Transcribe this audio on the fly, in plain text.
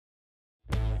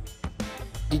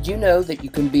Did you know that you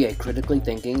can be a critically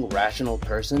thinking, rational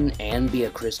person and be a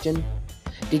Christian?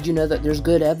 Did you know that there's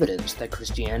good evidence that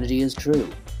Christianity is true?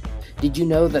 Did you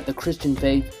know that the Christian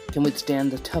faith can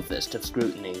withstand the toughest of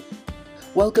scrutiny?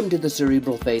 Welcome to the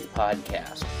Cerebral Faith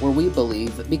Podcast, where we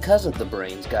believe because of the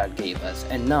brains God gave us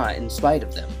and not in spite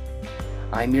of them.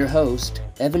 I'm your host,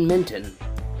 Evan Minton.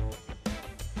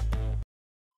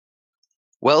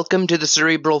 Welcome to the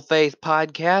Cerebral Faith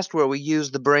Podcast, where we use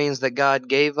the brains that God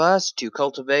gave us to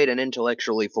cultivate an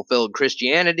intellectually fulfilled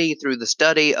Christianity through the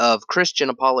study of Christian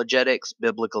apologetics,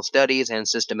 biblical studies, and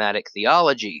systematic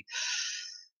theology.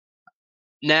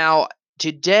 Now,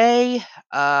 today,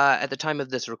 at the time of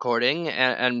this recording,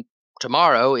 and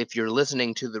tomorrow, if you're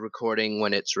listening to the recording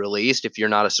when it's released, if you're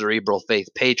not a Cerebral Faith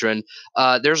patron,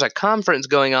 there's a conference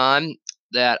going on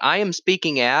that I am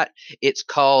speaking at. It's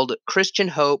called Christian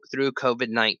Hope Through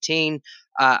COVID-19.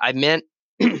 I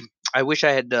wish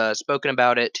I had spoken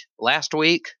about it last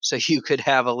week so you could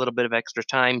have a little bit of extra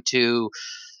time to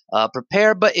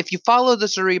prepare. But if you follow the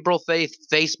Cerebral Faith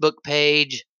Facebook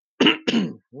page,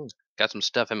 got some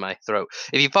stuff in my throat.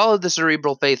 If you follow the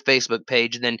Cerebral Faith Facebook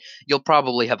page, then you'll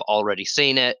probably have already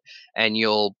seen it, and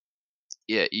you'll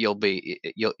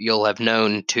have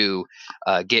known to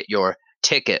get your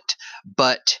ticket.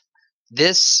 But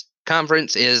this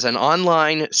conference is an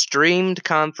online streamed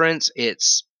conference.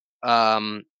 It's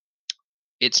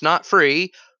not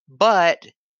free, but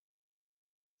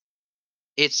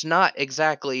it's not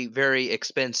exactly very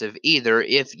expensive either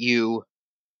if you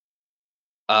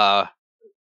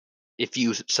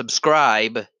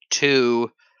subscribe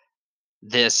to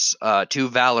this to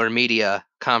Valor Media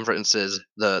Conferences,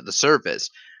 the service.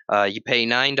 You pay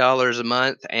 $9 a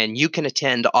month, and you can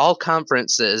attend all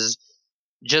conferences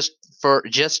just for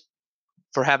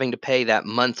having to pay that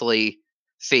monthly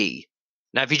fee.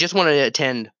 Now, if you just want to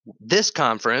attend this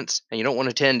conference and you don't want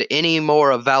to attend any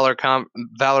more of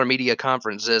Valor Media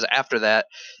conferences after that,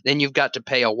 then you've got to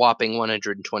pay a whopping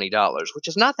 $120, which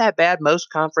is not that bad. Most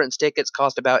conference tickets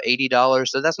cost about $80,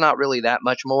 so that's not really that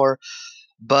much more.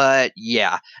 But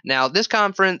yeah, now this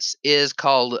conference is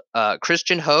called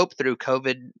Christian Hope Through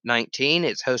COVID-19.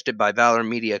 It's hosted by Valor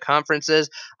Media Conferences.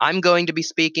 I'm going to be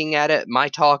speaking at it. My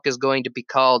talk is going to be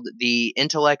called The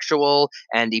Intellectual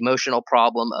and Emotional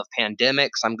Problem of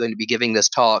Pandemics. I'm going to be giving this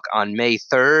talk on May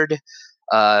 3rd,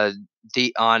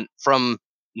 from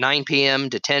 9 p.m.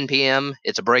 to 10 p.m.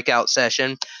 It's a breakout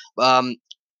session.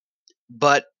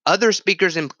 But other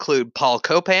speakers include Paul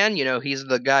Copan. He's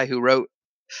the guy who wrote,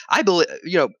 I believe,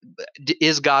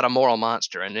 Is God a Moral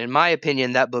Monster? And in my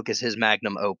opinion, that book is his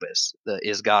magnum opus, the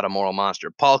Is God a Moral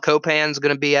Monster. Paul Copan's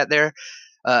going to be at the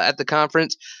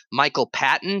conference. Michael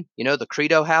Patton, the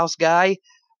Credo House guy.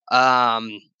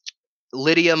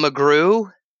 Lydia McGrew.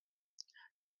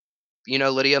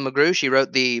 Lydia McGrew, she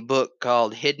wrote the book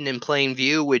called Hidden in Plain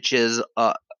View, which is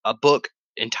a book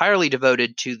entirely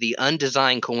devoted to the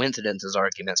undesigned coincidences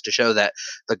arguments to show that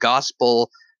the Gospels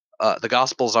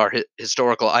are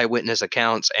historical eyewitness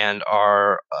accounts and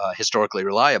are historically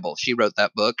reliable. She wrote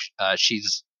that book.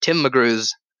 She's Tim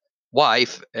McGrew's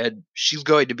wife, and she's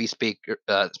going to be speaker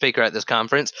at this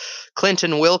conference.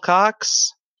 Clinton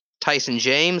Wilcox, Tyson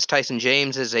James. Tyson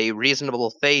James is a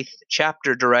Reasonable Faith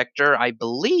chapter director, I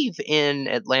believe, in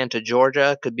Atlanta,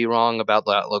 Georgia. Could be wrong about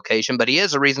that location, but he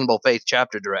is a Reasonable Faith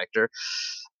chapter director.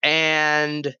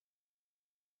 And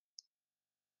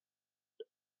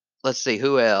let's see,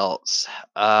 who else?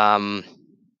 And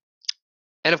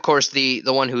of course, the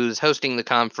one who's hosting the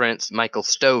conference, Michael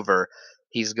Stover,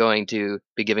 he's going to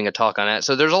be giving a talk on that.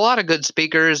 So there's a lot of good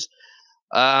speakers.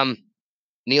 Neil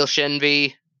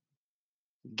Shenvi,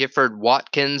 Gifford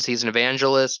Watkins, he's an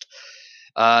evangelist.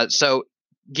 So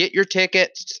get your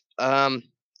tickets. I'm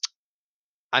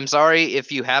sorry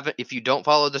if you don't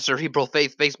follow the Cerebral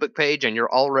Faith Facebook page and you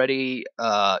already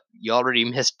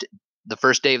missed the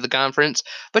first day of the conference,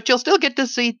 but you'll still get to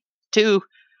see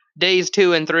days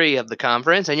 2 and 3 of the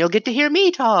conference, and you'll get to hear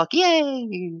me talk.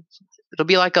 Yay! It'll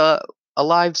be like a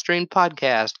live streamed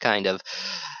podcast, kind of.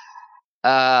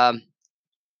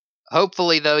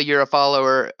 Hopefully, though, you're a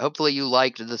follower. Hopefully, you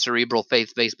liked the Cerebral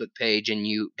Faith Facebook page and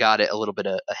you got it a little bit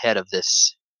ahead of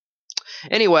this.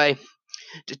 Anyway,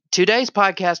 today's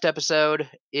podcast episode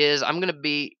is I'm going to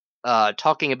be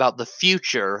talking about the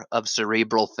future of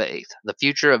Cerebral Faith, the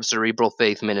future of Cerebral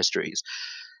Faith Ministries.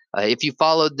 If you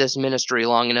followed this ministry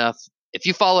long enough, if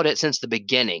you followed it since the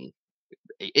beginning,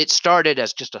 it started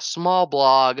as just a small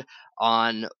blog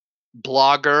on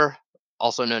Blogger,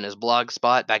 also known as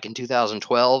Blogspot, back in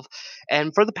 2012.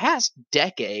 And for the past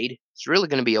decade, it's really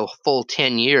going to be a full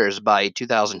 10 years by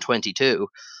 2022,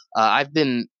 I've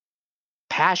been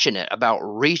passionate about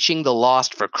reaching the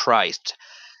lost for Christ.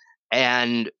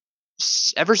 And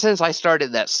ever since I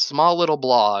started that small little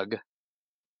blog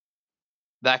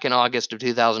back in August of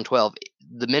 2012,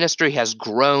 the ministry has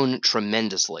grown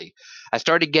tremendously. I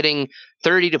started getting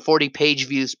 30 to 40 page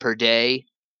views per day,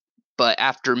 but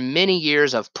after many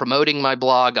years of promoting my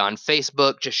blog on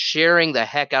Facebook, just sharing the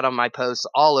heck out of my posts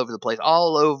all over the place,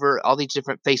 all over all these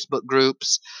different Facebook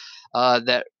groups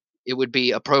that it would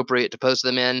be appropriate to post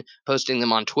them in, posting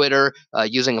them on Twitter,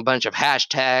 using a bunch of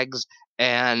hashtags,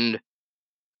 and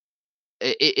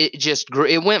it just grew.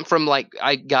 It went from like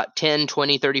I got 10,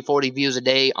 20, 30, 40 views a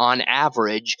day on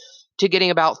average to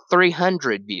getting about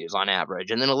 300 views on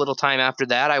average. And then a little time after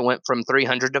that, I went from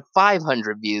 300 to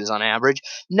 500 views on average.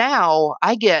 Now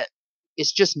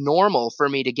it's just normal for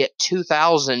me to get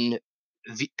 2,000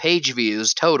 page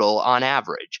views total on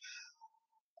average.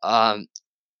 And,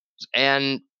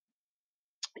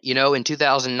 in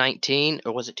 2019,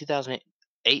 or was it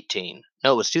 2018?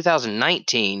 No, it was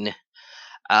 2019.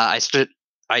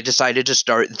 I decided to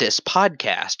start this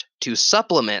podcast to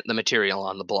supplement the material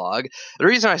on the blog. The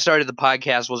reason I started the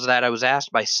podcast was that I was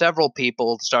asked by several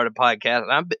people to start a podcast.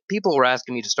 People were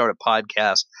asking me to start a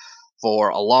podcast for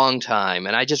a long time,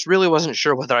 and I just really wasn't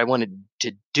sure whether I wanted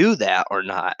to do that or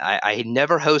not. I had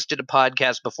never hosted a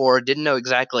podcast before, didn't know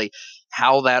exactly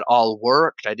how that all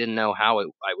worked. I didn't know how I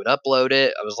would upload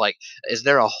it. I was like, is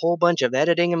there a whole bunch of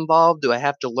editing involved? Do I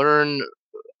have to learn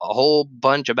a whole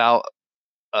bunch about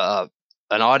uh,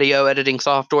 an audio editing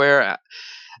software?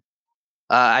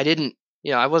 I didn't,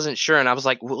 I wasn't sure, and I was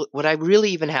like, would I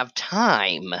really even have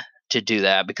time to do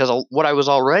that? Because what I was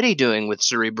already doing with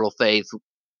Cerebral Faith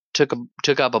took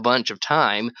up a bunch of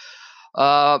time.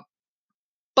 But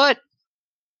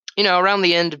around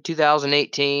the end of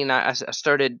 2018, I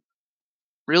started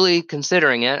really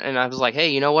considering it, and I was like,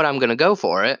 hey, you know what? I'm going to go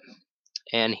for it,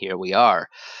 and here we are.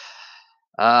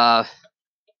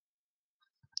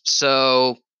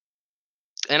 So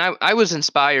and I was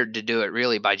inspired to do it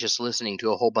really by just listening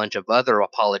to a whole bunch of other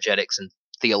apologetics and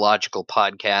theological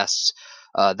podcasts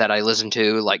that I listen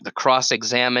to, like the Cross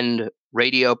Examined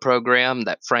radio program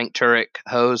that Frank Turek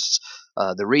hosts,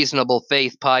 the Reasonable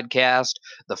Faith podcast,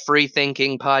 the Free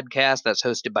Thinking podcast that's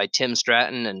hosted by Tim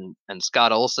Stratton and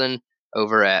Scott Olson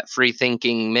over at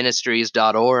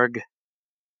freethinkingministries.org,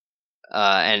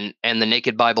 and the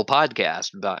Naked Bible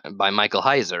podcast by Michael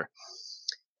Heiser.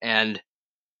 And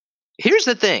here's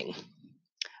the thing.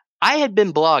 I had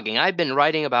been blogging. I'd been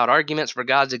writing about arguments for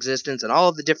God's existence and all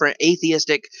of the different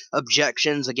atheistic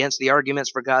objections against the arguments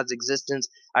for God's existence.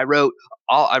 I wrote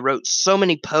so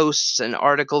many posts and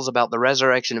articles about the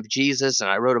resurrection of Jesus, and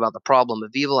I wrote about the problem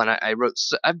of evil, and I wrote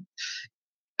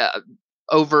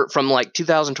over from like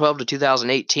 2012 to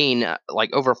 2018,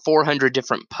 like over 400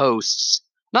 different posts.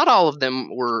 Not all of them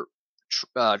were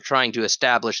trying to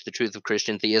establish the truth of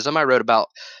Christian theism. I wrote about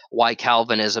why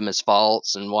Calvinism is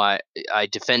false and why I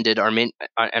defended an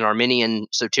Arminian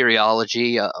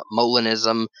soteriology,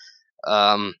 Molinism.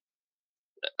 I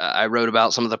wrote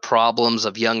about some of the problems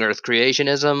of young Earth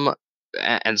creationism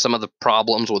and some of the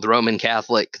problems with Roman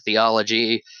Catholic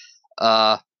theology.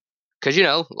 Because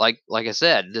like I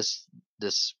said,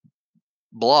 this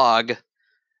blog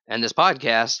and this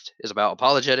podcast is about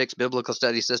apologetics, biblical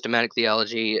studies, systematic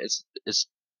theology. It's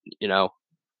you know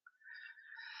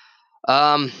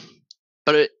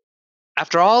but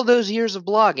after all those years of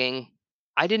blogging,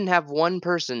 I didn't have one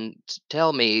person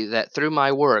tell me that through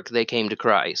my work they came to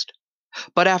Christ.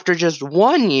 But after just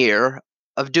 1 year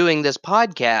of doing this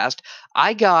podcast,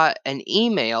 I got an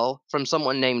email from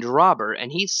someone named Robert,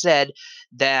 and he said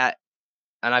that,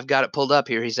 and I've got it pulled up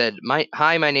here. He said,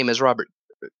 "Hi, my name is Robert."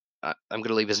 I'm going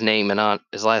to leave his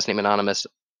last name anonymous.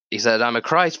 He said, "I'm a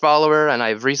Christ follower, and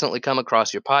I've recently come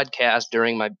across your podcast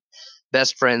during my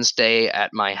best friend's stay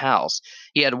at my house.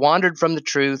 He had wandered from the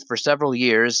truth for several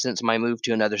years since my move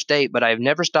to another state, but I have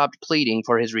never stopped pleading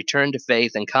for his return to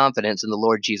faith and confidence in the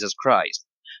Lord Jesus Christ.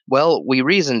 Well, we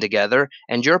reasoned together,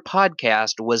 and your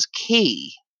podcast was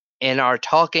key in our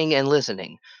talking and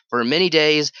listening for many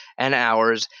days and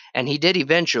hours, and he did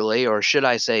eventually, or should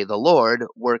I say the Lord,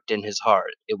 worked in his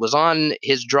heart. It was on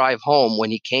his drive home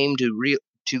when he came to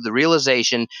the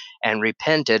realization and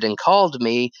repented and called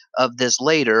me of this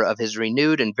later of his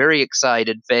renewed and very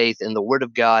excited faith in the Word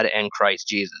of God and Christ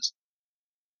Jesus."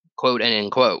 Quote and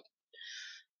end quote.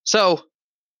 So,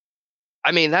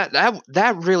 I mean,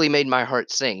 that really made my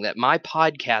heart sing, that my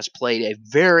podcast played a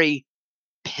very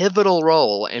pivotal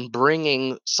role in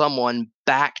bringing someone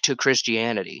back to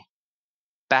Christianity,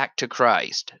 back to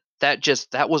Christ.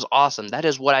 That was awesome. That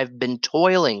is what I've been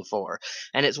toiling for,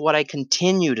 and it's what I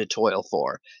continue to toil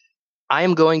for.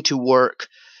 I'm going to work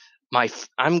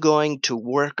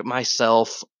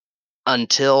myself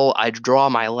until I draw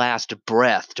my last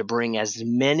breath to bring as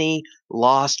many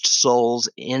lost souls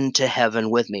into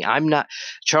heaven with me. I'm not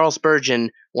Charles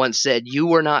Spurgeon once said, "You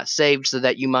were not saved so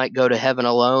that you might go to heaven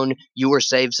alone. You were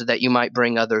saved so that you might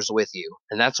bring others with you."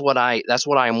 And that's what I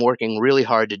am working really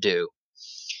hard to do.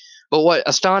 But what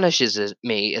astonishes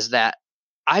me is that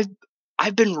I've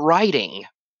I've been writing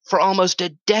for almost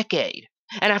a decade,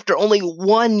 and after only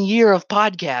 1 year of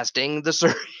podcasting,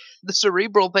 the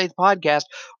Cerebral Faith podcast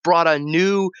brought a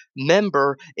new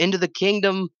member into the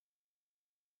kingdom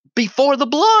before the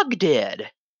blog did.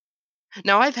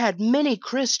 Now, I've had many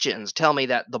Christians tell me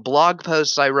that the blog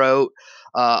posts I wrote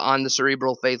on the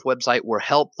Cerebral Faith website were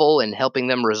helpful in helping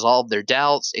them resolve their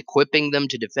doubts, equipping them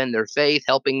to defend their faith,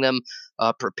 helping them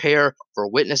prepare for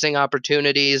witnessing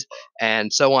opportunities,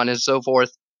 and so on and so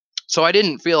forth. So I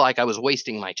didn't feel like I was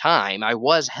wasting my time. I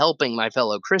was helping my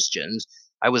fellow Christians.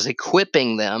 I was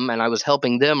equipping them, and I was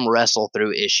helping them wrestle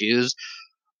through issues.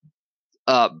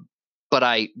 Uh, but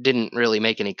I didn't really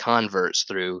make any converts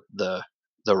through the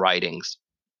writings.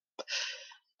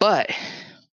 But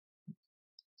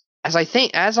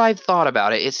as I've thought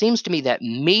about it, it seems to me that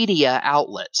media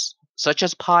outlets such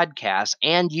as podcasts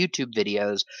and YouTube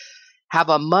videos have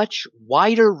a much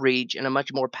wider reach and a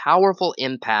much more powerful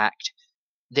impact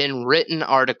than written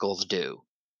articles do.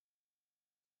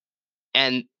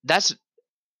 And that's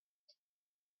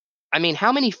I mean,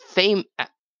 how many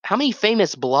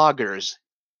famous bloggers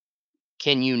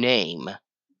can you name?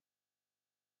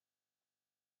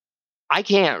 I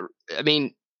can't I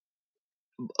mean,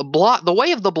 the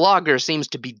way of the blogger seems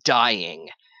to be dying.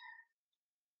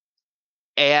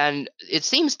 And it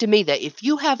seems to me that if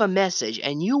you have a message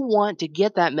and you want to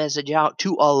get that message out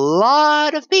to a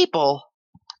lot of people,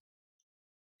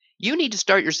 you need to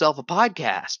start yourself a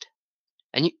podcast.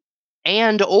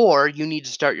 Or you need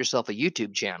to start yourself a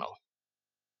YouTube channel.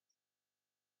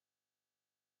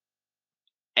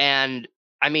 And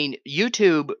I mean,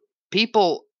 YouTube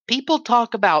people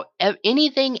talk about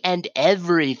anything and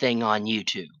everything on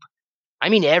YouTube. I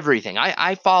mean everything.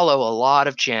 I follow a lot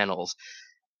of channels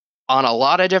on a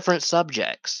lot of different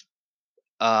subjects.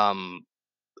 Um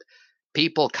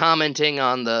People commenting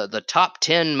on the top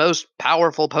 10 most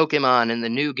powerful Pokemon in the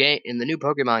new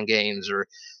Pokemon games, or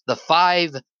the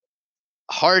 5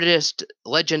 hardest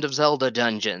Legend of Zelda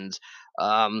dungeons.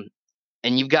 Um,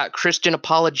 and you've got Christian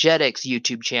apologetics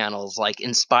YouTube channels like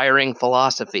Inspiring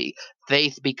Philosophy,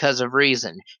 Faith Because of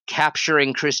Reason,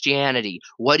 Capturing Christianity,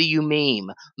 What Do You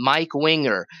Meme, Mike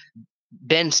Winger,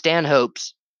 Ben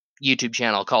Stanhope's YouTube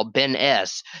channel called Ben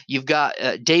S. You've got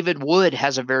David Wood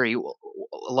has a very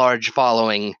large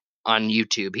following on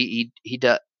YouTube. He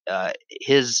does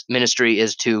his ministry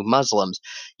is to Muslims.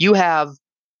 You have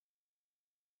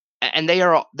and they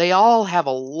all have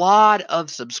a lot of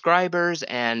subscribers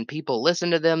and people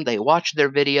listen to them. They watch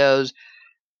their videos.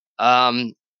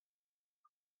 Um,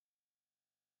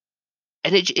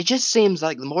 and it just seems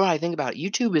like the more I think about it,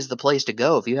 YouTube is the place to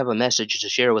go if you have a message to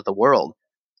share with the world.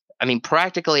 I mean,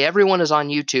 practically everyone is on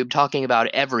YouTube talking about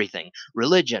everything: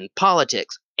 religion,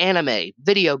 politics, anime,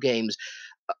 video games,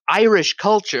 Irish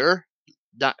culture.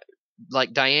 Di-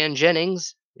 like Diane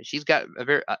Jennings, she's got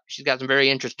some very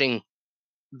interesting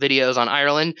videos on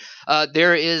Ireland.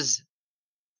 There is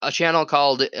a channel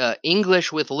called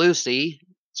English with Lucy.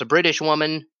 It's a British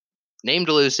woman named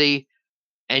Lucy,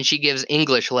 and she gives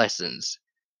English lessons.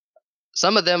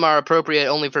 Some of them are appropriate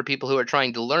only for people who are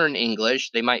trying to learn English.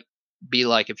 They might be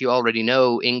like, if you already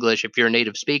know English, if you're a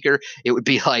native speaker, it would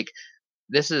be like,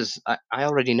 I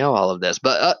already know all of this.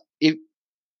 But if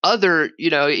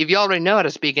you already know how to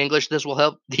speak English, this will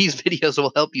help. These videos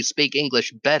will help you speak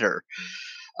English better.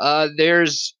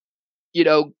 There's,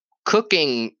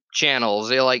 cooking channels.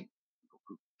 They like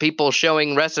people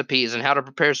showing recipes and how to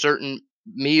prepare certain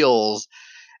meals,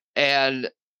 and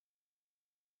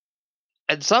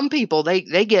some people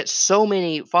they get so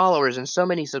many followers and so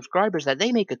many subscribers that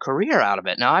they make a career out of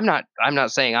it. Now, I'm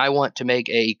not saying I want to make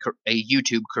a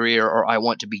YouTube career or I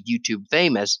want to be YouTube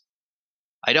famous.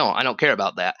 I don't care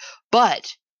about that.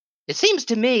 But it seems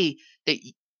to me that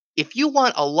if you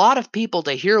want a lot of people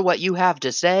to hear what you have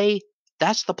to say,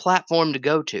 that's the platform to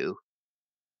go to.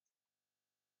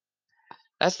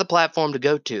 That's the platform to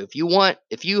go to.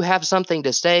 If you have something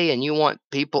to say and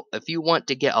if you want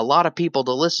to get a lot of people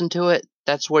to listen to it,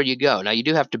 that's where you go. Now, you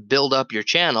do have to build up your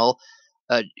channel,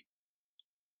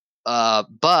 uh,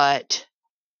 but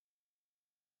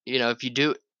if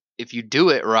you do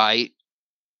it right,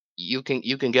 you can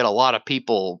get a lot of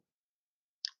people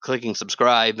clicking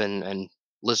subscribe and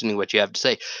listening to what you have to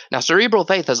say. Now, Cerebral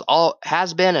Faith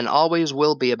has been and always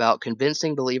will be about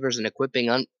convincing believers and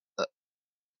equipping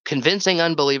convincing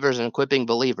unbelievers and equipping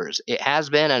believers. It has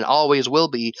been and always will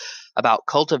be about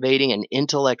cultivating an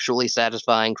intellectually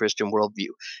satisfying Christian worldview.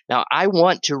 Now, I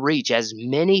want to reach as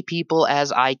many people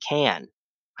as I can.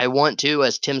 I want to,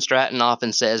 as Tim Stratton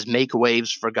often says, make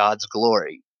waves for God's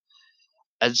glory.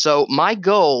 And so, my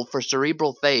goal for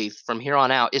Cerebral Faith from here on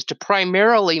out is to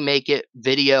primarily make it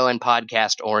video and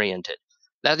podcast oriented.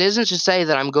 That isn't to say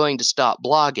that I'm going to stop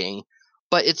blogging,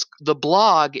 but the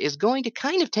blog is going to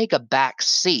kind of take a back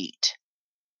seat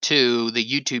to the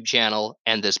YouTube channel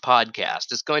and this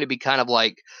podcast. It's going to be kind of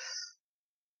like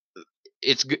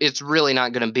it's really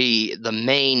not going to be the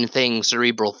main thing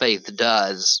Cerebral Faith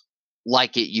does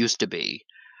like it used to be.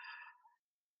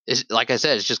 Like I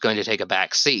said, it's just going to take a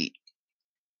back seat.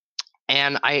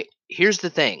 And here's the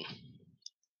thing.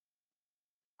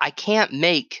 I can't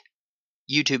make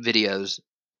YouTube videos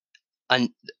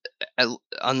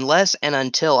unless and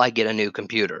until I get a new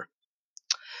computer.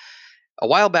 A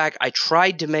while back, I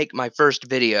tried to make my first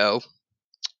video,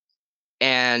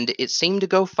 and it seemed to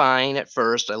go fine at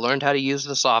first. I learned how to use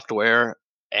the software,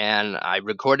 and I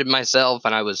recorded myself,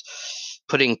 and I was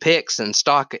putting pics and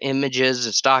stock images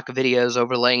and stock videos,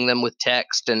 overlaying them with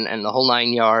text and the whole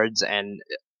 9 yards.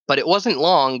 But it wasn't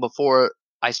long before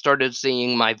I started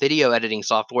seeing my video editing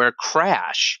software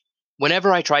crash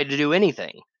whenever I tried to do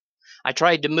anything. I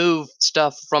tried to move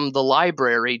stuff from the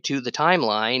library to the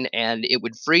timeline, and it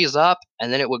would freeze up,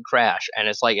 and then it would crash. And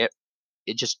it's like it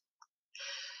just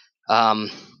no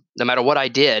matter what I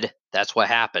did, that's what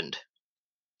happened.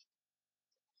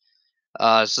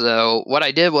 So what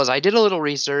I did was I did a little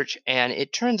research, and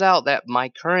it turns out that my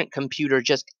current computer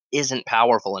just isn't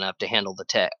powerful enough to handle the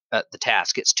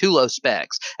task. It's too low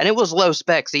specs, and it was low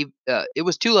specs. It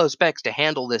was too low specs to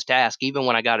handle this task, even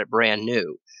when I got it brand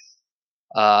new.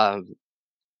 I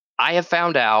have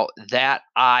found out that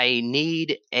I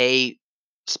need a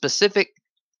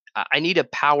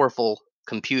powerful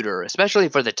computer, especially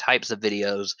for the types of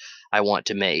videos I want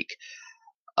to make.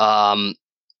 And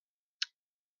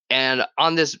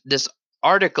on this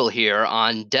article here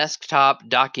on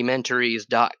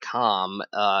desktopdocumentaries.com,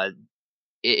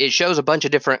 it shows a bunch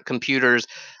of different computers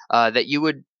that you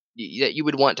would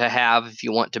want to have if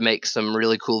you want to make some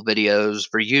really cool videos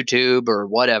for YouTube or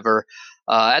whatever.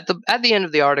 At the end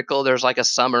of the article, there's like a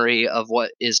summary of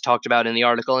what is talked about in the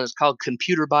article, and it's called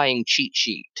Computer Buying Cheat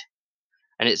Sheet.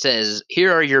 And it says,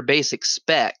 here are your basic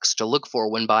specs to look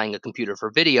for when buying a computer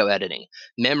for video editing.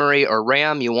 Memory or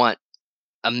RAM, you want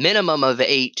a minimum of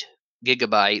 8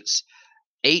 gigabytes,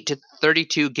 8 to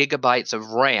 32 gigabytes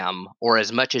of RAM, or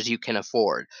as much as you can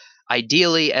afford.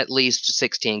 Ideally, at least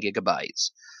 16 gigabytes.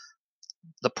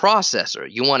 The processor,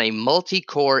 you want a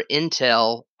multi-core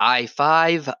Intel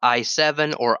i5,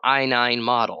 i7, or i9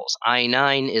 models.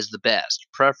 i9 is the best,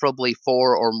 preferably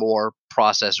 4 or more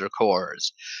processor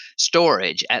cores.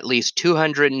 Storage, at least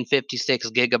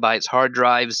 256 gigabytes hard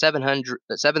drive,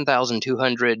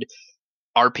 7,200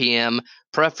 RPM,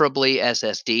 preferably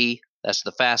SSD. That's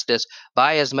the fastest.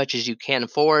 Buy as much as you can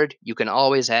afford. You can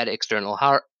always add external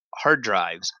hard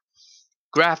drives.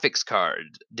 Graphics card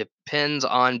depends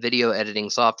on video editing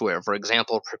software. For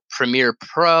example, Premiere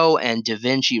Pro and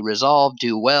DaVinci Resolve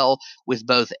do well with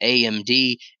both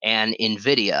AMD and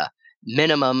NVIDIA.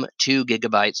 Minimum 2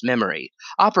 gigabytes memory.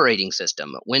 Operating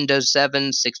system, Windows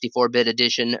 7, 64-bit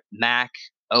edition, Mac,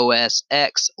 OS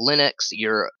X, Linux.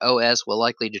 Your OS will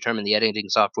likely determine the editing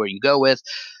software you go with.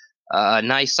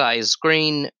 Nice size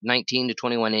screen, 19 to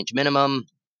 21 inch minimum.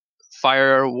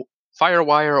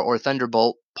 Firewire or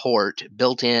Thunderbolt port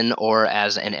built in or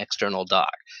as an external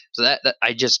dock. So that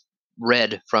I just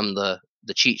read from the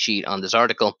cheat sheet on this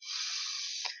article.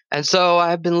 And so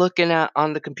I've been looking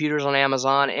on the computers on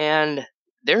Amazon, and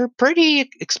they're pretty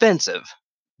expensive.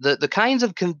 The kinds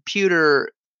of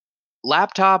computer,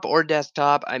 laptop or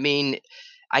desktop, I mean,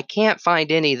 I can't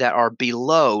find any that are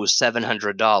below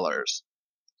 $700.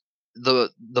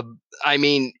 I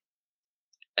mean,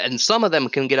 and some of them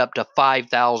can get up to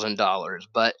 $5,000,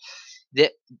 but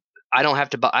I don't have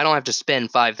to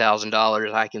spend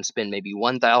 $5,000. I can spend maybe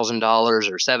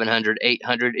 $1,000 or 700,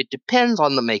 800. It depends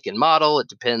on the make and model. It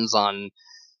depends on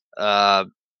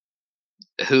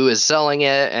who is selling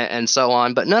it and so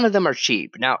on. But none of them are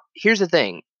cheap. Now, here's the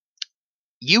thing.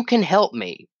 You can help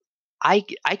me. I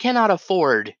cannot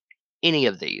afford any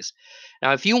of these.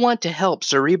 Now, if you want to help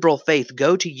Cerebral Faith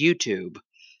go to YouTube,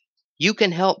 you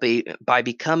can help me by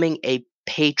becoming a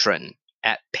patron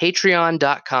at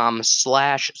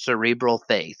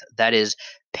patreon.com/cerebralfaith. That is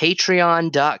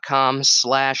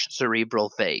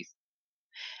patreon.com/cerebralfaith.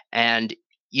 And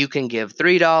you can give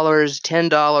 $3,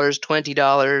 $10,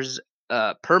 $20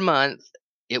 per month.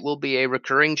 It will be a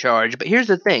recurring charge. But here's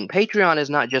the thing: Patreon is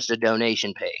not just a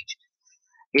donation page.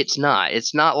 It's not.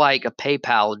 It's not like a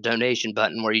PayPal donation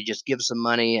button where you just give some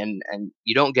money and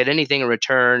you don't get anything in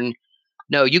return.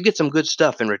 No, you get some good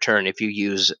stuff in return if you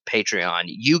use Patreon.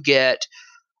 You get,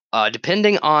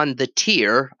 depending on the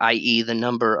tier, i.e.,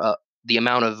 the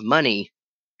amount of money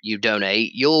you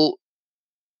donate, you'll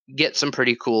get some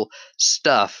pretty cool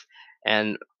stuff.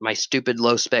 And my stupid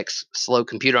low specs slow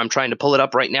computer, I'm trying to pull it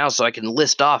up right now so I can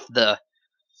list off the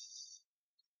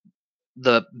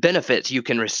benefits you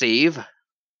can receive.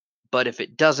 But if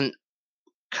it doesn't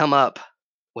come up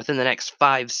within the next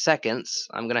 5 seconds,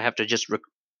 I'm gonna have to just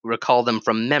recall them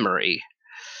from memory.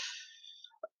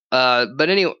 But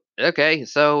anyway, okay,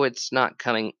 so it's not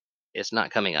coming. It's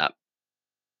not coming up.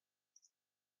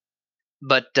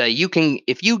 But you can,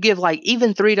 if you give like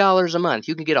even $3 a month,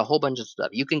 you can get a whole bunch of stuff.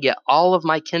 You can get all of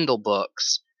my Kindle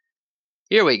books.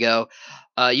 Here we go.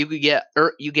 You get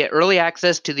early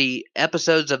access to the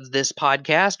episodes of this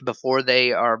podcast before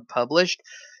they are published.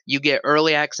 You get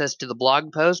early access to the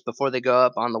blog posts before they go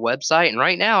up on the website. And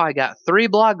right now, I got 3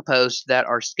 blog posts that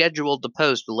are scheduled to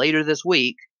post later this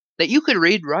week that you could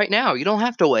read right now. You don't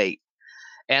have to wait.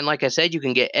 And like I said, you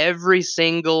can get every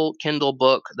single Kindle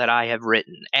book that I have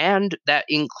written, and that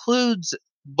includes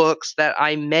books that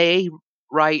I may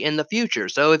write in the future.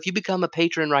 So if you become a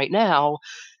patron right now,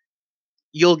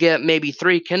 you'll get maybe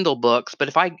 3 Kindle books, but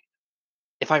if I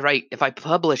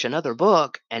publish another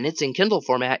book and it's in Kindle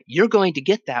format, you're going to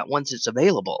get that once it's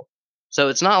available. So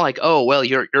it's not like, oh, well,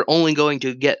 you're only going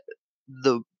to get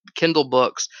the Kindle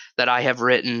books that I have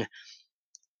written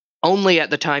only at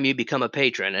the time you become a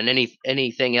patron, and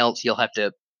anything else you'll have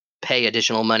to pay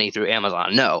additional money through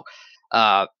Amazon. No.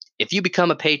 Uh, if you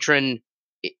become a patron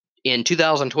in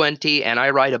 2020 and I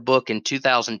write a book in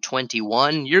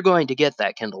 2021, you're going to get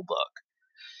that Kindle book.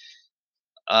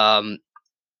 Um,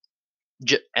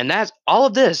 and that's all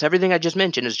of this. Everything I just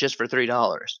mentioned is just for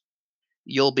 $3.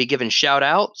 You'll be given shout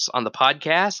outs on the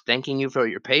podcast, thanking you for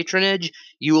your patronage.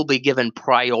 You will be given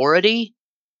priority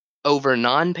over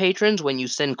non-patrons when you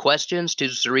send questions to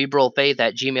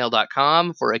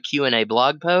cerebralfaith@gmail.com for a Q&A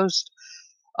blog post.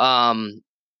 And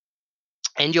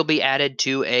you'll be added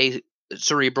to a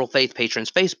Cerebral Faith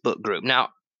Patrons Facebook group. Now,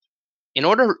 in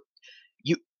order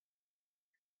you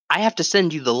I have to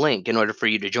send you the link in order for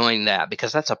you to join that,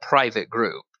 because that's a private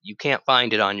group. You can't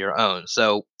find it on your own.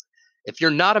 So if you're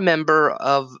not a member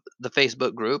of the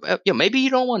Facebook group, maybe you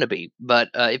don't want to be, but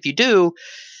if you do,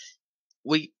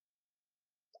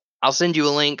 I'll send you a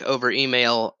link over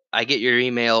email. I get your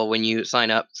email when you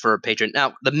sign up for a patron.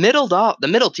 Now, the middle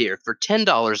tier for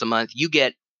 $10 a month, you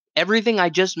get everything I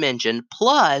just mentioned,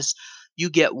 plus you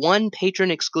get one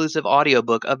patron exclusive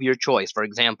audiobook of your choice. For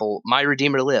example, My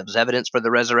Redeemer Lives: Evidence for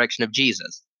the Resurrection of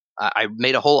Jesus. I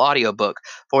made a whole audiobook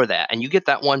for that, and you get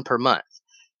that one per month.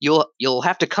 You'll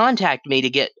have to contact me to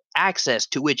get access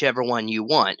to whichever one you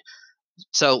want.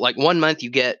 So, like, one month you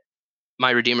get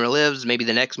My Redeemer Lives. Maybe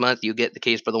the next month you get The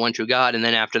Case for the One True God, and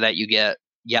then after that you get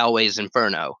Yahweh's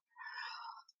Inferno.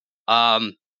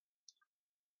 So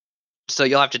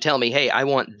you'll have to tell me, hey, I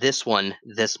want this one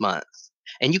this month.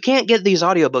 And you can't get these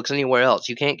audiobooks anywhere else.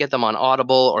 You can't get them on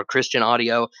Audible or Christian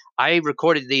Audio. I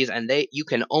recorded these, and you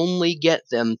can only get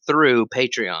them through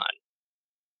Patreon.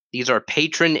 These are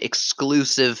patron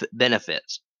exclusive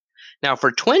benefits. Now,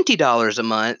 for $20 a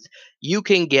month, you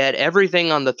can get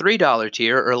everything on the $3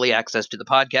 tier: early access to the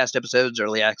podcast episodes,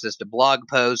 early access to blog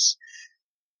posts,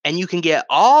 and you can get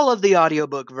all of the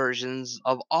audiobook versions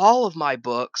of all of my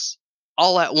books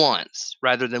all at once,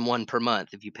 rather than one per month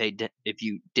if you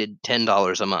did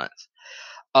 $10 a month.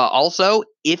 Also,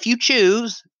 if you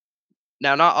choose,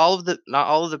 now not all of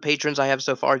the patrons I have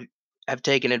so far have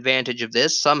taken advantage of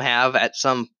this. Some have at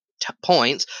some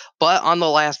points, but on the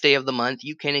last day of the month,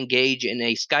 you can engage in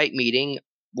a Skype meeting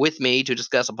with me to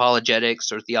discuss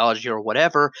apologetics or theology or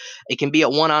whatever. It can be a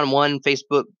one-on-one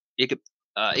Facebook. It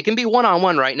can be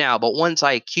one-on-one right now, but once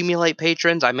I accumulate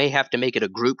patrons, I may have to make it a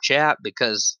group chat,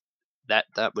 because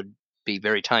that would be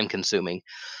very time consuming.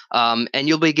 And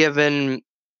you'll be given,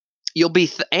 you'll be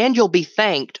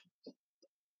thanked.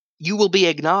 You will be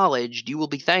acknowledged. You will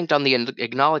be thanked on the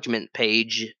acknowledgement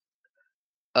page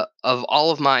of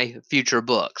all of my future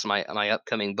books, my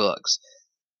upcoming books.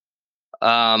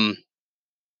 So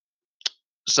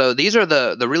these are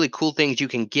the really cool things you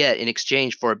can get in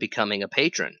exchange for becoming a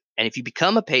patron. And if you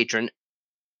become a patron,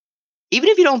 even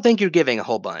if you don't think you're giving a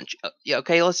whole bunch,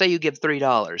 okay, let's say you give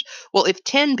 $3. Well, if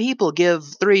 10 people give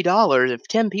 $3, if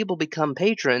 10 people become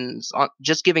patrons on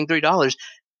just giving $3,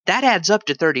 that adds up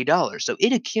to $30. So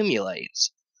it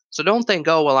accumulates. So don't think,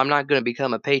 oh, well, I'm not going to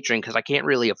become a patron because I can't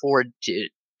really afford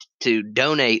to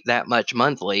donate that much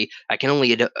monthly. I can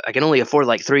only afford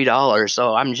like $3,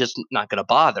 so I'm just not going to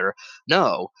bother.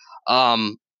 No.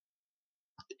 Um,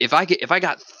 if I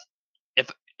got if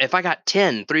if I got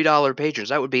 10 $3 patrons,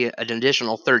 that would be an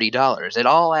additional $30. It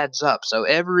all adds up. So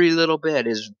every little bit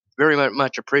is very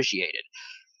much appreciated.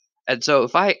 And so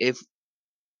if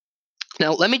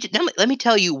now let me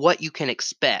tell you what you can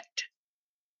expect,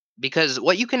 because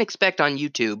what you can expect on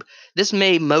YouTube, this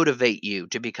may motivate you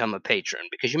to become a patron,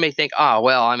 because you may think, "Oh,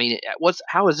 well, I mean, what's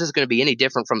how is this going to be any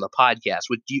different from the podcast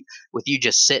with you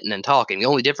just sitting and talking? The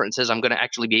only difference is I'm going to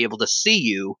actually be able to see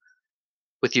you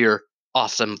with your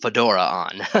awesome fedora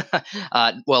on."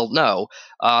 Well, no.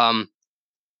 Um,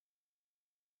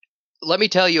 Let me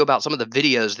tell you about some of the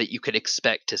videos that you could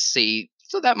expect to see.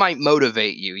 So that might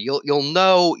motivate you.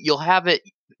 You'll have it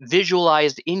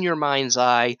visualized in your mind's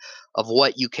eye of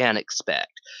what you can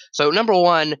expect. So number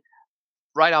one,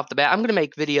 right off the bat, I'm going to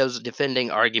make videos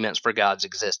defending arguments for God's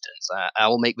existence. I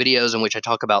will make videos in which I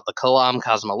talk about the Kalam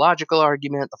cosmological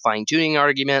argument, the fine tuning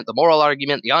argument, the moral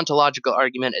argument, the ontological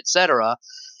argument, etc.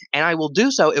 And I will do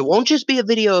so. It won't just be a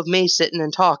video of me sitting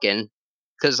and talking,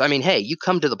 because I mean, hey, you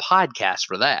come to the podcast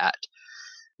for that.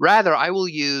 Rather, I will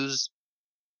use,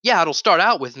 yeah, it'll start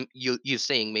out with you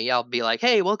seeing me. I'll be like,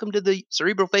 "Hey, welcome to the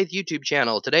Cerebral Faith YouTube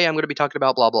channel. Today I'm going to be talking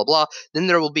about blah blah blah." Then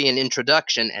there will be an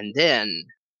introduction, and then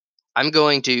I'm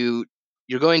going to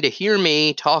you're going to hear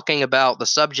me talking about the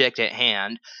subject at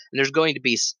hand, and there's going to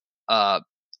be uh,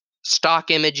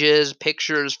 stock images,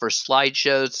 pictures for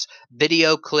slideshows,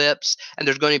 video clips, and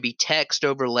there's going to be text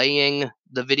overlaying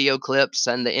the video clips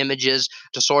and the images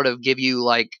to sort of give you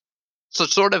like so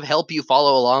sort of help you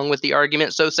follow along with the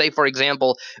argument. So say for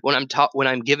example, when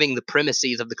I'm giving the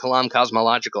premises of the Kalam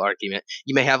cosmological argument,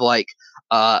 you may have like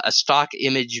a stock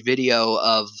image video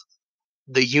of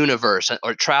the universe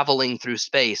or traveling through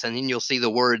space, and then you'll see the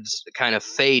words kind of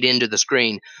fade into the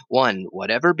screen. One,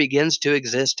 whatever begins to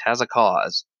exist has a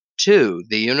cause. Two,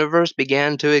 the universe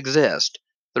began to exist.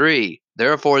 Three,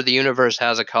 therefore the universe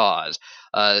has a cause.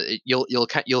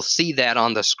 You'll see that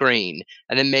on the screen,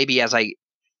 and then maybe as I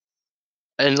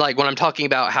and like when I'm talking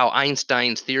about how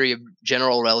Einstein's theory of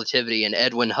general relativity and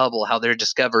Edwin Hubble, how their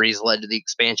discoveries led to the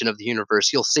expansion of the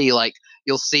universe, you'll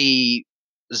see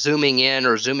zooming in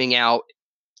or zooming out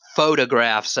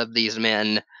photographs of these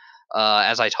men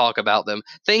as I talk about them,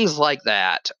 things like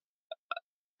that.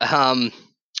 Um,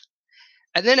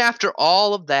 and then after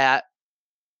all of that,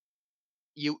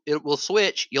 it will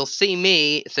switch. You'll see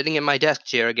me sitting in my desk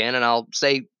chair again, and I'll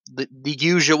say the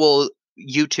usual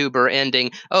YouTuber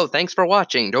ending. "Oh, thanks for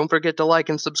watching. Don't forget to like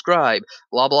and subscribe.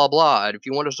 Blah blah blah. And if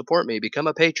you want to support me, become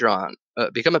a patron.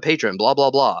 Become a patron. Blah blah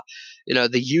blah." You know,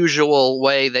 the usual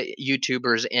way that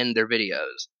YouTubers end their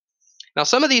videos. Now,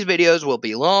 some of these videos will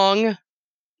be long,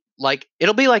 like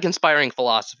it'll be like inspiring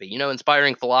philosophy. You know,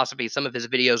 inspiring philosophy, some of his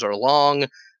videos are long.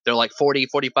 They're like 40,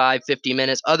 45, 50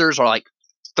 minutes. Others are like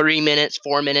 3 minutes,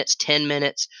 4 minutes, 10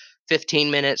 minutes, 15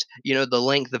 minutes. You know, the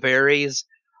length varies.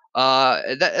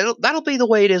 That'll be the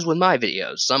way it is with my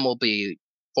videos. Some will be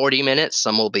 40 minutes,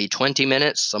 some will be 20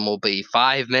 minutes, some will be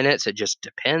 5 minutes. It just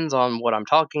depends on what I'm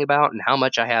talking about and how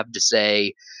much I have to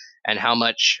say and how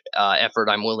much effort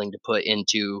I'm willing to put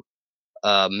into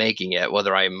making it,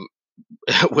 whether I'm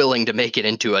willing to make it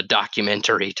into a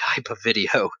documentary type of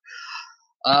video.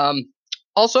 Um,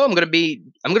 Also, I'm going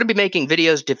to be making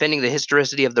videos defending the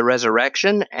historicity of the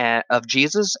resurrection of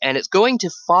Jesus, and it's going to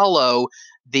follow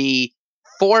the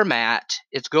format.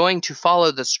 It's going to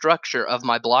follow the structure of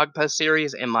my blog post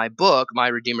series and my book, My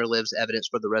Redeemer Lives: Evidence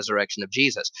for the Resurrection of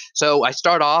Jesus. So I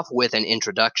start off with an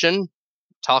introduction,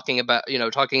 talking about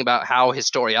how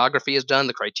historiography is done,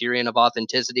 the criterion of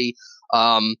authenticity.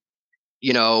 Um,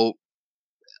 you know,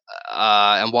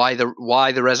 and why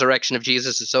the resurrection of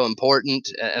Jesus is so important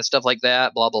and stuff like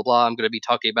that. Blah blah blah. I'm going to be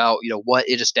talking about what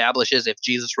it establishes if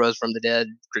Jesus rose from the dead.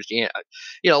 Christianity,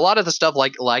 a lot of the stuff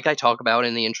like I talk about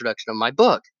in the introduction of my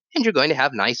book. And you're going to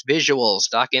have nice visuals,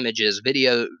 stock images,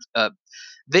 videos,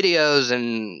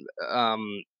 and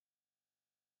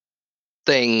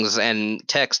things and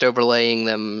text overlaying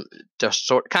them to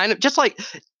sort kind of just like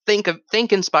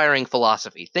think inspiring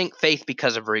philosophy, think faith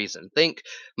because of reason, think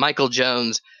Michael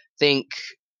Jones, think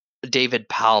David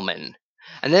Palman.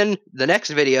 And then the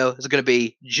next video is going to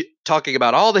be talking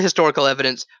about all the historical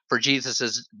evidence for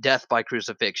Jesus's death by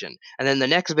crucifixion. And then the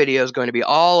next video is going to be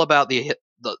all about the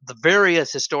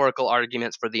various historical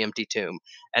arguments for the empty tomb,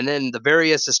 and then the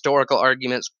various historical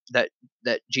arguments that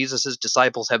Jesus's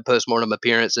disciples have postmortem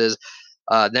appearances.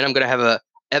 Then I'm going to have a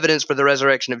evidence for the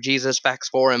resurrection of Jesus, facts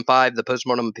 4 and 5, the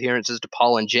postmortem appearances to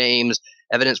Paul and James,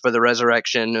 evidence for the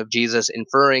resurrection of Jesus,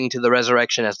 inferring to the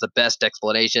resurrection as the best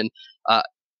explanation.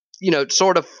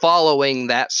 sort of following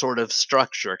that sort of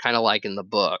structure, kind of like in the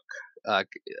book.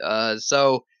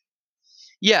 So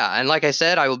yeah, and like I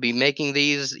said, I will be making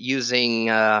these using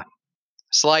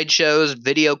slideshows,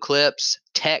 video clips,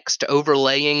 text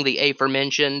overlaying the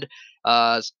aforementioned,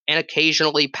 and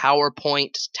occasionally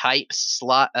PowerPoint type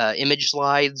image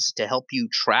slides to help you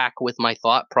track with my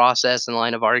thought process and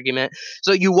line of argument.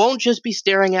 So you won't just be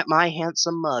staring at my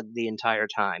handsome mug the entire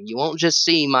time. You won't just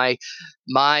see my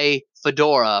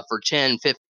fedora for 10,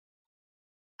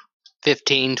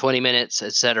 15, 20 minutes,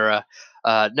 etc.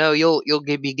 No, you'll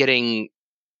be getting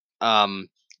um,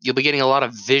 you'll be getting a lot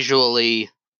of visually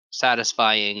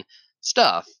satisfying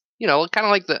stuff. Kind of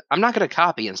like I'm not going to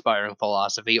copy inspiring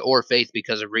philosophy or faith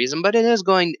because of reason, but it is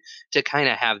going to kind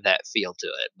of have that feel to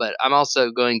it. But I'm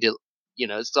also going to,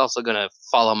 it's also going to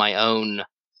follow my own,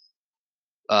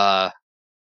 uh,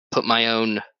 put my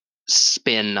own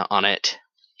spin on it,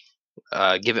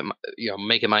 give it,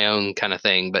 make it my own kind of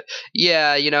thing. But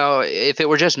yeah, if it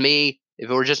were just me, if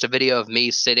it were just a video of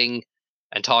me sitting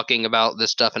and talking about this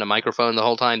stuff in a microphone the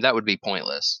whole time, that would be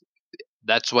pointless.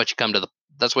 That's what you come to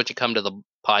the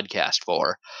podcast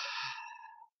for.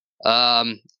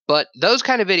 But those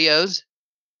kind of videos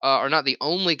are not the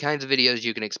only kinds of videos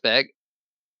you can expect.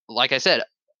 Like I said,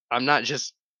 I'm not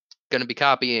just going to be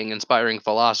copying inspiring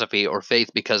philosophy or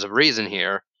faith because of reason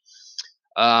here.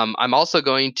 I'm also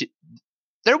going to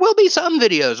There will be some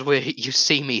videos where you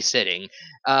see me sitting,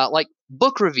 like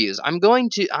book reviews.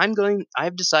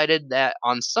 I've decided that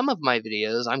on some of my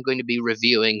videos, I'm going to be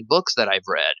reviewing books that I've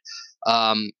read.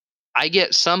 I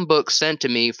get some books sent to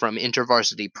me from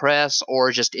InterVarsity Press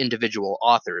or just individual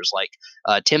authors. Like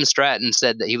Tim Stratton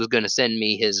said that he was going to send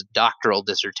me his doctoral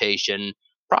dissertation,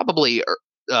 probably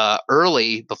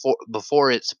early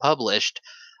before it's published,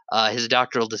 his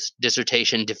doctoral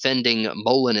dissertation defending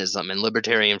Molinism and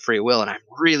libertarian free will, and I'm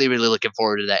really, really looking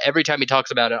forward to that. Every time he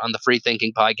talks about it on the Free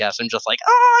Thinking podcast, I'm just like,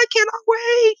 oh, I cannot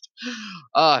wait.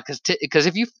 Because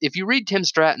if you read Tim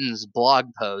Stratton's blog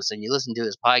posts and you listen to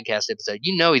his podcast episode,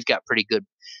 he's got pretty good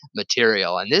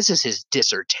material, and this is his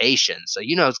dissertation, so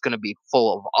it's going to be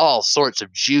full of all sorts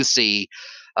of juicy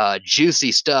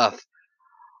stuff,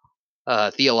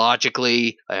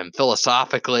 theologically and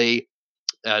philosophically.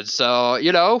 So,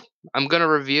 I'm going to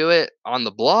review it on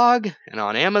the blog and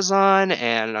on Amazon,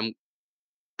 and I'm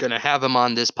going to have him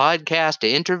on this podcast to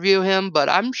interview him, but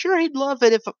I'm sure he'd love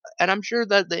it and I'm sure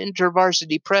that the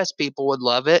InterVarsity Press people would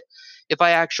love it if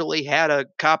I actually had a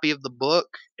copy of the book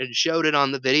and showed it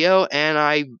on the video, and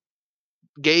I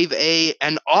gave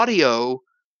an audio,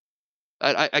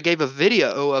 I gave a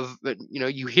video of,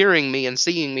 you hearing me and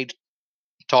seeing me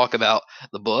talk about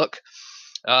the book.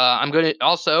 I'm going to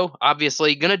also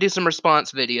obviously going to do some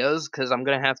response videos because I'm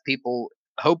going to have people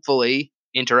hopefully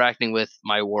interacting with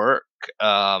my work.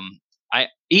 I'm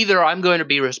going to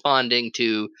be responding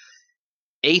to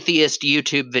atheist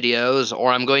YouTube videos,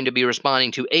 or I'm going to be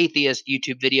responding to atheist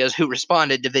YouTube videos who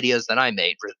responded to videos that I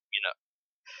made.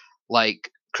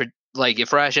 Like like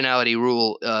if rationality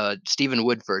rule, Stephen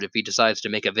Woodford, if he decides to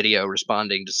make a video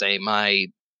responding to say my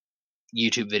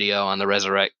YouTube video on the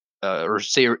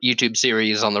YouTube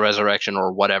series on the resurrection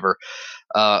or whatever,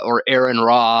 or Aaron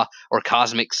Raw or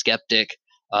Cosmic Skeptic.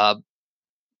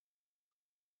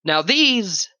 Now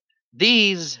these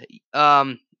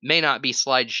may not be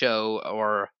slideshow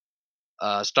or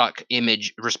stock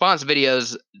image response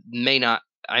videos.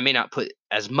 I may not put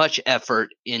as much effort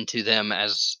into them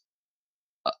as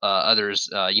others.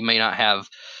 You may not have,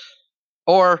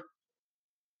 or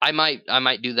I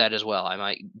might do that as well. I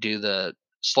might do the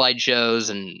slideshows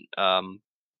and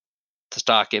the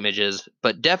stock images,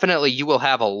 but definitely you will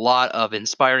have a lot of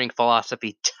inspiring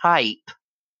philosophy type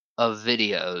of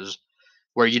videos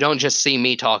where you don't just see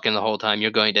me talking the whole time.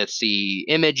 You're going to see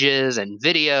images and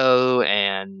video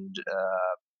and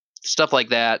stuff like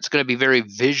that. It's going to be very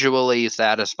visually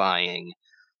satisfying.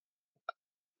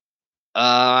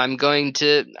 I'm going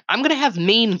to have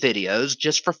meme videos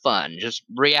just for fun, just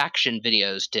reaction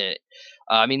videos to.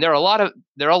 I mean, there are a lot of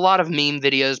meme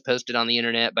videos posted on the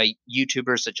internet by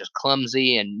YouTubers such as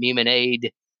Clumsy and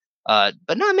Memeade,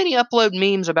 but not many upload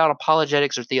memes about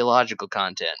apologetics or theological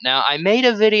content. Now, I made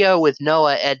a video with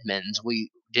Noah Edmonds. We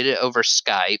did it over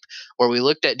Skype, where we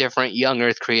looked at different young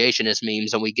Earth creationist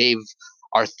memes and we gave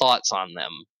our thoughts on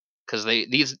them, because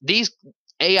these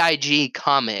AIG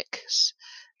comics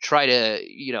try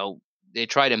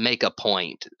to make a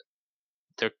point.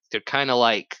 They're kind of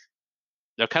like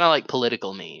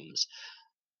political memes,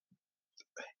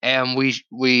 and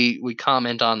we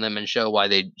comment on them and show why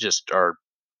they just are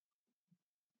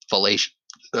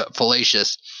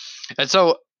fallacious. And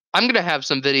so I'm gonna have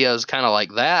some videos kind of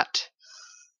like that.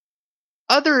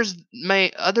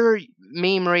 Other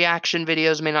meme reaction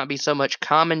videos may not be so much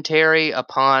commentary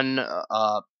upon,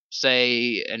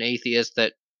 say, an atheist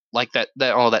that like that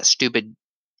stupid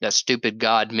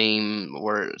God meme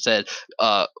where it said,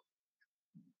 uh,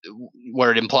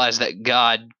 where it implies that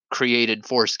God created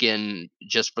foreskin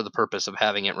just for the purpose of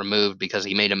having it removed because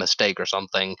he made a mistake or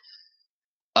something.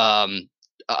 Um,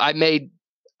 I made.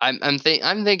 I'm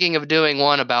thinking of doing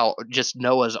one about just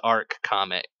Noah's Ark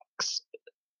comics.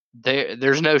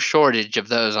 There's no shortage of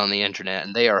those on the internet,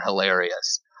 and they are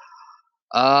hilarious.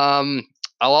 Um,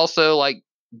 I'll also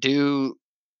do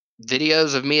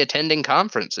videos of me attending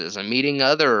conferences and meeting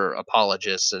other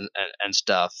apologists and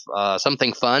stuff.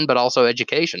 Something fun, but also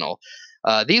educational.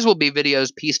 These will be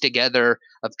videos pieced together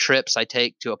of trips I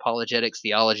take to apologetics,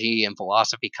 theology, and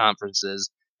philosophy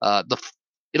conferences.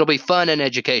 It'll be fun and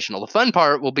educational. The fun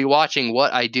part will be watching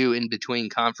what I do in between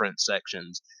conference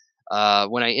sections.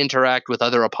 When I interact with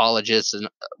other apologists and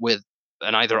with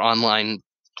and either online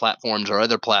platforms or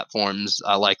other platforms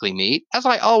I likely meet, as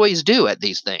I always do at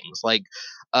these things.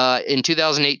 In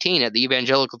 2018 at the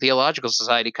Evangelical Theological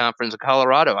Society conference in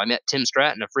Colorado, I met Tim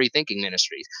Stratton of Free Thinking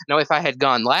Ministries. Now, if I had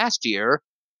gone last year,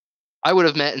 I would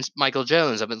have met Michael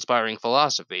Jones of Inspiring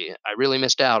Philosophy. I really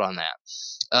missed out on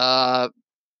that.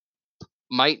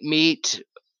 Might meet,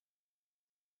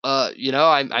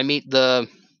 I meet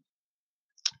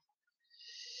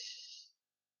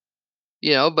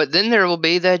but then there will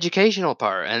be the educational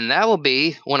part, and that will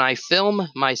be when I film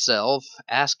myself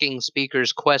asking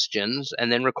speakers questions and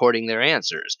then recording their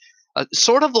answers.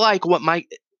 Sort of like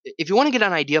if you want to get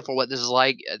an idea for what this is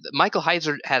like, Michael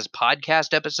Heiser has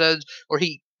podcast episodes where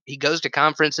he goes to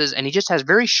conferences and he just has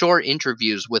very short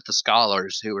interviews with the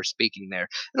scholars who are speaking there.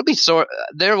 It'll be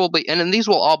there will be, and then these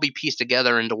will all be pieced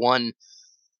together into one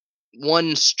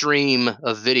stream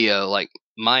of video, like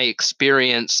my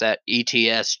experience at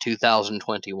ETS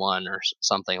 2021 or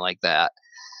something like that.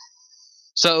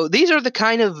 So these are the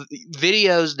kind of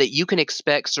videos that you can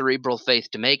expect Cerebral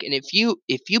Faith to make. And if you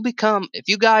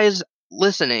guys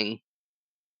listening,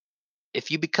 if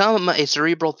you become a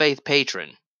Cerebral Faith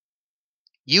patron,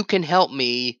 you can help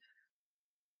me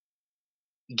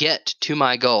get to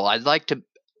my goal. I'd like to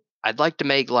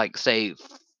make,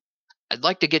 I'd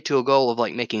like to get to a goal of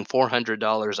making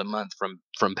 $400 a month from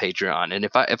Patreon, and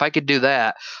if I could do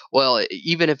that, well,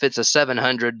 even if it's a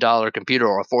 $700 computer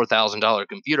or a $4,000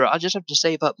 computer, I'll just have to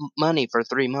save up money for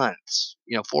 3 months.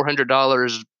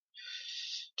 $400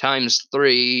 times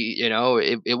three,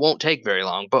 it won't take very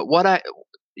long. But what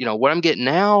I'm getting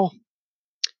now,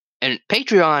 and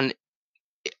Patreon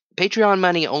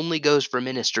money only goes for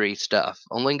ministry stuff.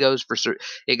 Only goes for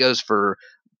it goes for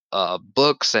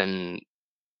books and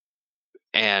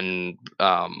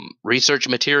research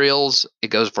materials. It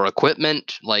goes for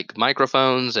equipment like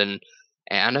microphones and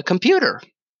a computer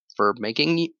for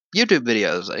making YouTube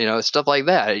videos, stuff like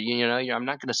that. I'm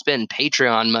not going to spend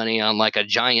Patreon money on a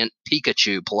giant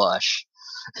Pikachu plush.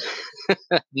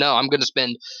 No, I'm going to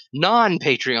spend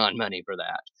non-Patreon money for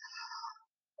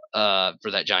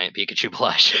that giant Pikachu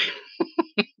plush.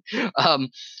 um,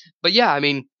 but yeah, I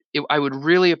mean, I would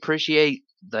really appreciate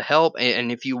the help.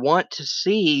 And if you want to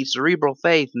see Cerebral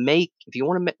Faith if you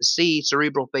want to see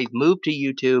Cerebral Faith move to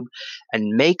YouTube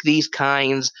and make these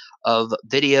kinds of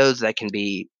videos that can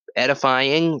be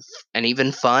edifying and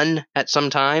even fun at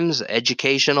sometimes,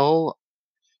 educational,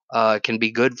 can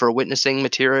be good for witnessing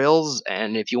materials.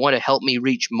 And if you want to help me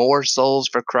reach more souls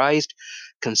for Christ,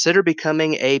 consider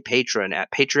becoming a patron at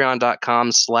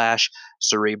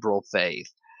patreon.com/cerebral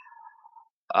faith.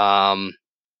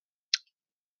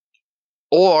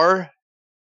 Or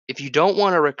if you don't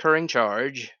want a recurring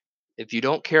charge, if you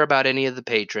don't care about any of the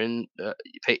patron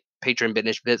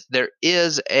benefits, there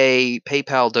is a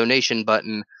PayPal donation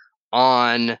button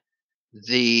on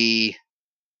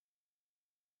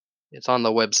it's on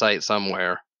the website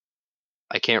somewhere.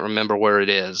 I can't remember where it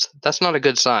is. That's not a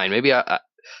good sign. Maybe I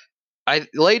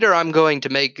later I'm going to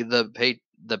make the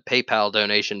PayPal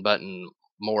donation button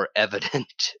more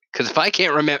evident, because if I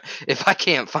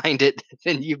can't find it,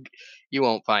 then you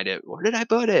won't find it. Where did I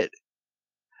put it?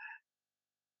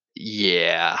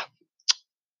 Yeah.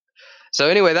 So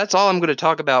anyway, that's all I'm going to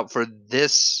talk about for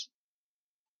this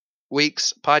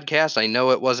week's podcast. I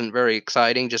know it wasn't very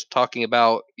exciting, just talking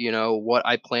about what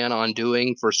I plan on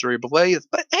doing for Cerebral Faith,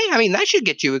 but hey, I mean that should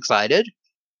get you excited.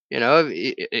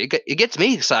 It gets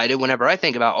me excited whenever I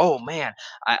think about, oh man,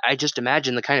 I just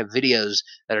imagine the kind of videos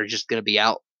that are just going to be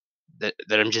out that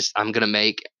I'm going to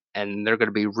make, and they're going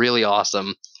to be really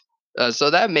awesome. So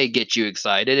that may get you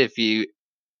excited.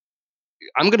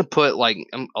 I'm going to put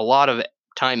a lot of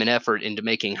time and effort into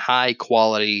making high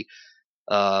quality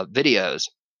videos.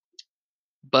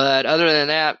 But other than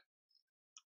that,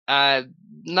 uh,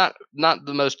 not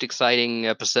the most exciting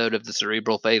episode of the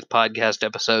Cerebral Faith podcast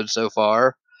episode so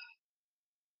far.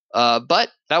 But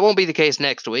that won't be the case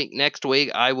next week. Next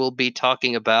week, I will be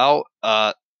talking about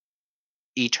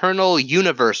eternal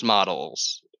universe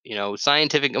models.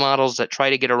 Scientific models that try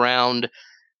to get around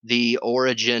the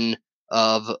origin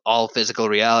of all physical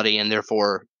reality and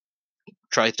therefore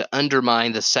tries to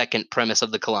undermine the second premise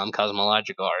of the Kalam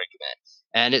cosmological argument.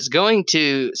 And it's going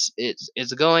to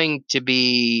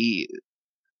be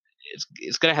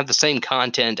it's going to have the same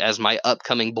content as my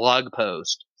upcoming blog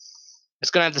post.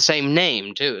 It's going to have the same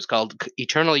name too. It's called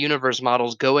Eternal Universe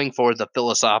Models Going for the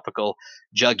Philosophical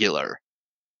Jugular.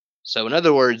 So in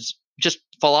other words, just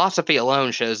philosophy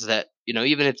alone shows that,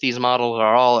 even if these models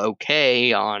are all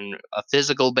okay on a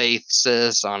physical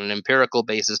basis, on an empirical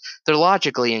basis, they're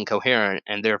logically incoherent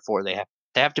and therefore they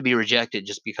have to be rejected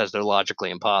just because they're logically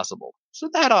impossible. So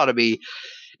that ought to be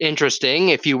interesting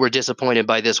if you were disappointed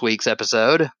by this week's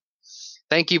episode.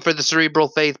 Thank you for the Cerebral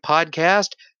Faith podcast.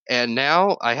 And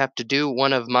now I have to do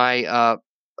one of my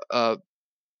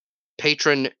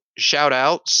patron shout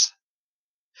outs.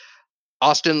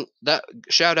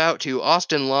 Shout out to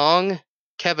Austin Long,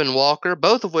 Kevin Walker,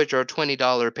 both of which are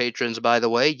 $20 patrons, by the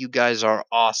way. You guys are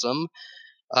awesome.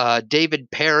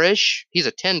 David Parrish, he's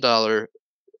a $10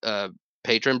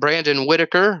 patron. Brandon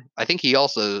Whitaker, I think he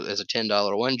also is a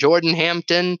 $10 one. Jordan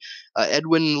Hampton,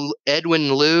 Edwin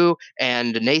Liu,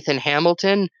 and Nathan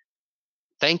Hamilton.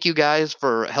 Thank you guys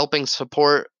for helping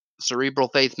support Cerebral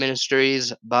Faith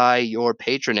Ministries by your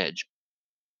patronage.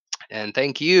 And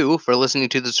thank you for listening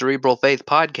to the Cerebral Faith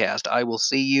podcast. I will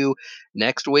see you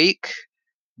next week.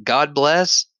 God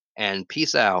bless and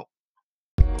peace out.